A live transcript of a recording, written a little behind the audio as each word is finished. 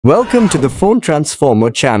Welcome to the Phone Transformer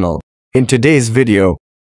channel. In today's video,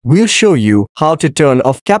 we'll show you how to turn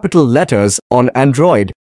off capital letters on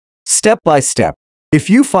Android, step by step. If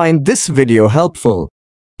you find this video helpful,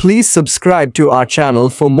 please subscribe to our channel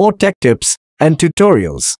for more tech tips and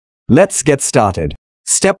tutorials. Let's get started.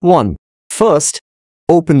 Step 1. First,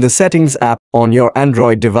 open the Settings app on your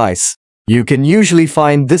Android device. You can usually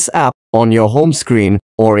find this app on your home screen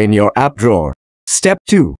or in your app drawer. Step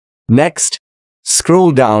 2. Next,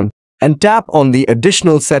 scroll down and tap on the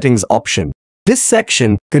Additional Settings option. This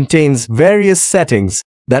section contains various settings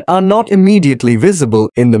that are not immediately visible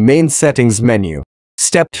in the main settings menu.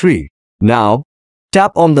 Step 3. Now,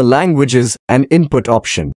 tap on the Languages and Input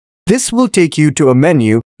option. This will take you to a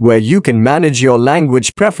menu where you can manage your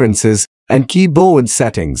language preferences and keyboard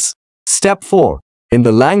settings. Step 4. In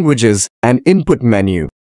the Languages and Input menu,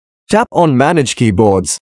 tap on Manage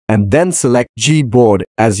Keyboards and then select Gboard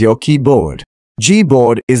as your keyboard.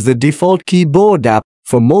 Gboard is the default keyboard app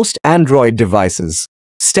for most Android devices.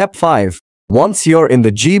 Step 5. Once you're in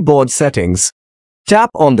the Gboard settings, tap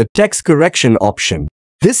on the Text Correction option.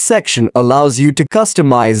 This section allows you to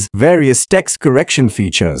customize various text correction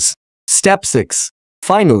features. Step 6.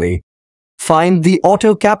 Finally, find the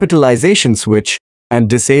Auto-capitalization switch and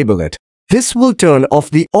disable it. This will turn off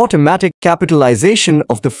the automatic capitalization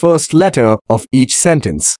of the first letter of each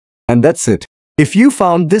sentence. And that's it. If you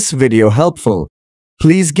found this video helpful,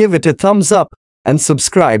 please give it a thumbs up and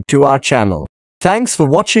subscribe to our channel. Thanks for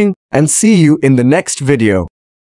watching and see you in the next video.